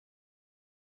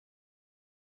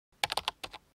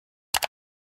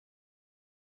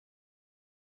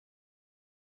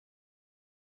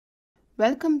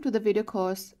Welcome to the video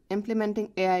course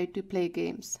Implementing AI to Play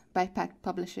Games by Pact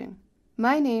Publishing.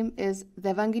 My name is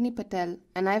Devangini Patel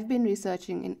and I've been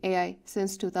researching in AI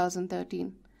since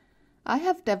 2013. I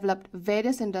have developed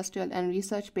various industrial and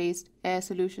research-based AI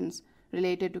solutions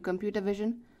related to computer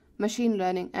vision, machine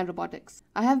learning, and robotics.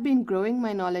 I have been growing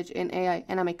my knowledge in AI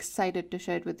and I'm excited to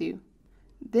share it with you.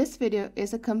 This video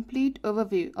is a complete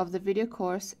overview of the video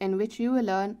course in which you will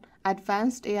learn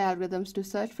advanced AI algorithms to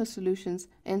search for solutions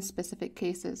in specific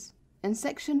cases. In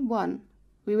section 1,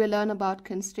 we will learn about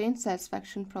constraint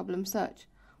satisfaction problem search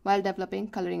while developing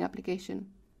coloring application.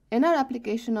 In our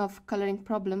application of coloring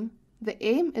problem, the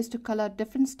aim is to color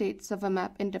different states of a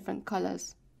map in different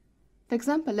colors. For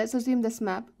example, let's assume this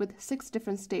map with 6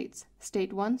 different states: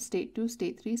 state 1, state 2,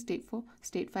 state 3, state 4,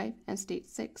 state 5, and state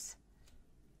 6.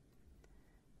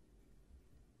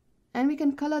 And we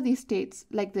can color these states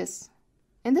like this.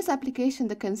 In this application,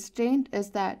 the constraint is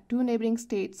that 2 neighboring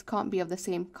states can't be of the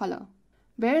same color.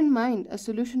 Bear in mind, a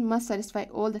solution must satisfy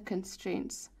all the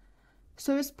constraints.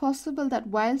 So it's possible that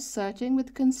while searching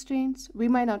with constraints, we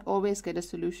might not always get a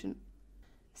solution.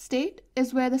 State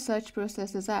is where the search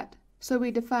process is at, so we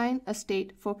define a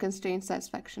state for constraint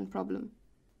satisfaction problem.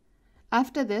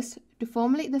 After this, to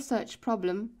formulate the search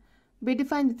problem, we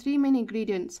define the 3 main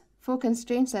ingredients for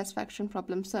constraint satisfaction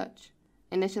problem search: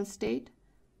 initial state,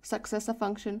 successor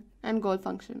function, and goal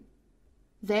function.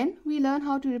 Then we learn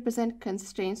how to represent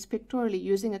constraints pictorially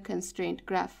using a constraint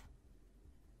graph.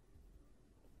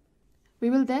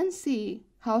 We will then see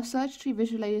how search tree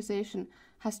visualization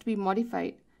has to be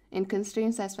modified in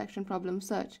constraint satisfaction problem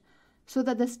search so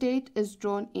that the state is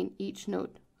drawn in each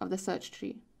node of the search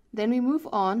tree. Then we move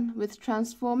on with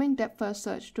transforming depth-first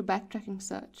search to backtracking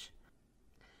search.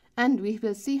 And we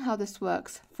will see how this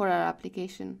works for our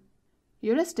application.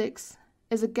 Heuristics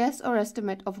is a guess or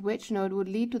estimate of which node would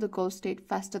lead to the goal state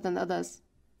faster than others.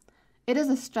 It is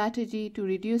a strategy to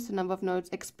reduce the number of nodes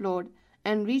explored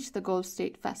and reach the goal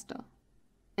state faster.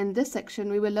 In this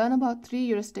section, we will learn about 3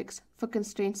 heuristics for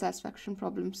constraint satisfaction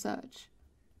problem search.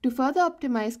 To further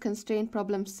optimize constraint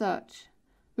problem search,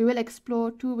 we will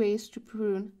explore 2 ways to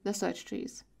prune the search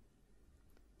trees: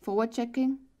 forward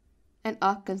checking and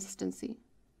arc consistency.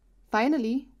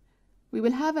 Finally, we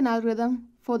will have an algorithm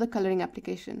for the coloring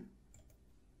application.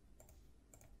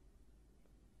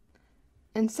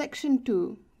 In section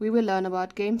 2, we will learn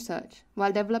about game search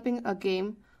while developing a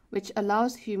game which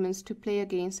allows humans to play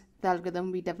against the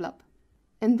algorithm we develop.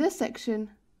 In this section,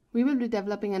 we will be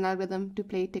developing an algorithm to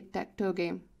play tic-tac-toe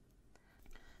game.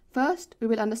 First, we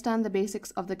will understand the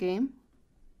basics of the game.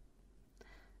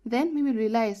 Then we will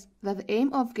realize that the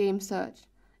aim of game search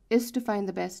is to find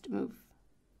the best move.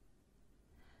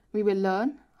 We will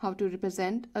learn how to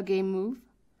represent a game move.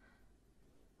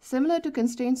 Similar to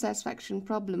constraint satisfaction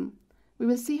problem, we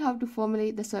will see how to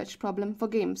formulate the search problem for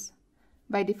games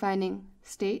by defining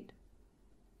state,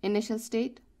 initial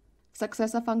state,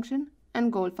 successor function,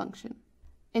 and goal function.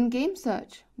 In game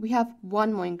search, we have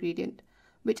one more ingredient,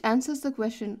 which answers the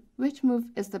question, which move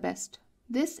is the best?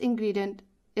 This ingredient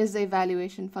is the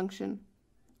evaluation function,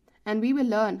 and we will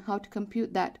learn how to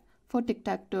compute that for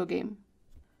tic-tac-toe game.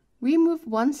 We move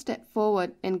one step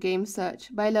forward in game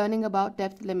search by learning about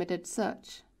depth-limited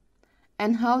search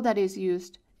and how that is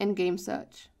used in game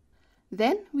search.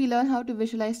 Then we learn how to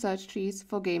visualize search trees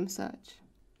for game search.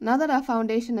 Now that our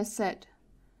foundation is set,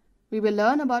 we will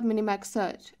learn about minimax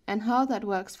search and how that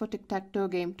works for tic-tac-toe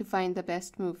game to find the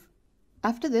best move.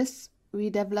 After this, we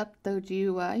develop the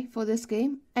GUI for this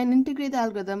game and integrate the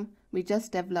algorithm we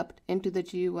just developed into the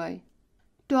GUI.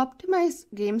 To optimize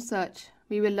game search,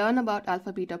 we will learn about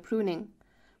alpha-beta pruning,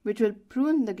 which will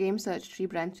prune the game search tree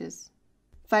branches.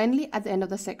 Finally, at the end of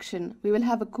the section, we will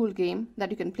have a cool game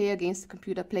that you can play against the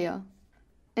computer player.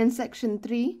 In section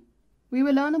 3, we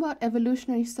will learn about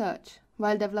evolutionary search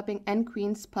while developing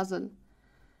n-queens puzzle.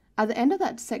 At the end of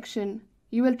that section,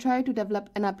 you will try to develop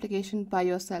an application by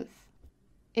yourself.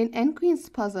 In n-queens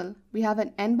puzzle, we have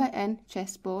an n by n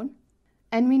chessboard,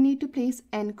 and we need to place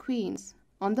n queens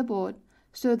on the board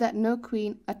so that no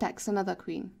queen attacks another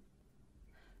queen.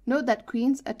 Note that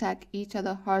queens attack each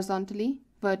other horizontally,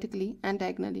 vertically, and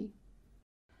diagonally.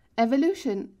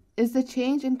 Evolution is the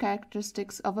change in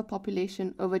characteristics of a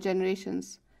population over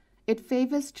generations. It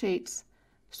favors traits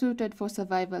suited for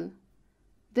survival.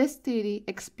 This theory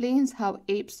explains how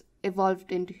apes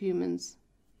evolved into humans.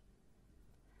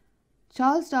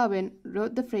 Charles Darwin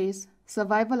wrote the phrase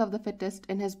 "survival of the fittest"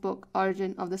 in his book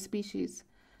Origin of the Species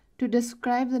to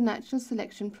describe the natural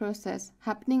selection process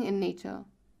happening in nature.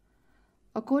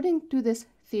 According to this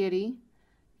theory,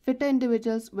 fitter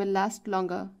individuals will last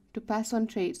longer to pass on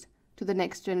traits to the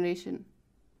next generation.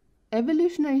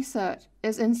 Evolutionary search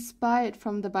is inspired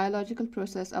from the biological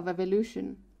process of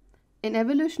evolution. In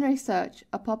evolutionary search,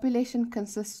 a population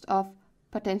consists of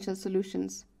potential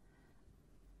solutions,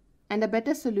 and a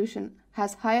better solution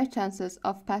has higher chances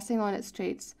of passing on its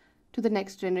traits to the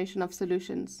next generation of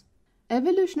solutions.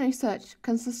 Evolutionary search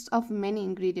consists of many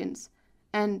ingredients,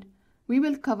 and we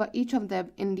will cover each of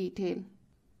them in detail.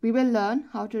 We will learn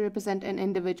how to represent an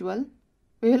individual.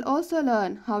 We will also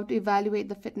learn how to evaluate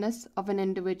the fitness of an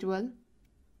individual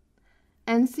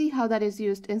and see how that is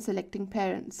used in selecting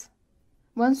parents.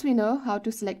 Once we know how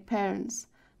to select parents,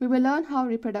 we will learn how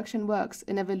reproduction works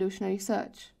in evolutionary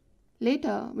search.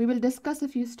 Later, we will discuss a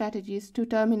few strategies to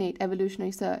terminate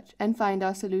evolutionary search and find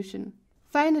our solution.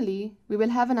 Finally, we will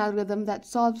have an algorithm that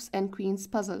solves n-Queen's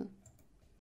puzzle.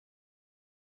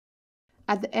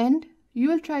 At the end, you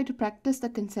will try to practice the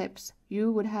concepts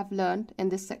you would have learned in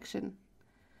this section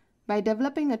by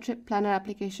developing a trip planner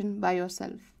application by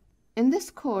yourself. In this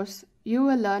course, you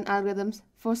will learn algorithms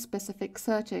for specific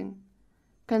searching,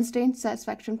 constraint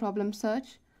satisfaction problem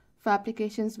search for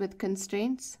applications with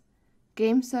constraints,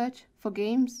 game search for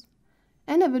games,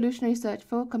 and evolutionary search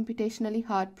for computationally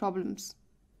hard problems.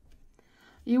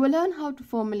 You will learn how to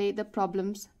formulate the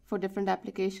problems for different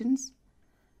applications,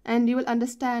 and you will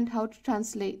understand how to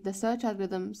translate the search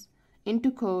algorithms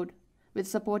into code with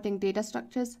supporting data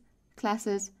structures,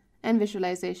 classes, and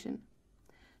visualization.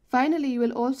 Finally, you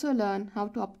will also learn how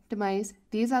to optimize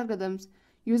these algorithms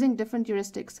using different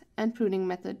heuristics and pruning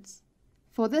methods.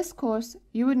 For this course,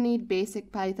 you would need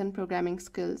basic Python programming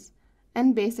skills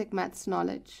and basic maths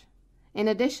knowledge. In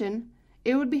addition,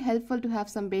 it would be helpful to have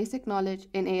some basic knowledge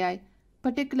in AI,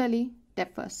 particularly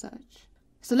depth-first search.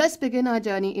 So let's begin our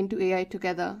journey into AI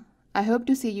together. I hope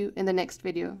to see you in the next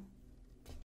video.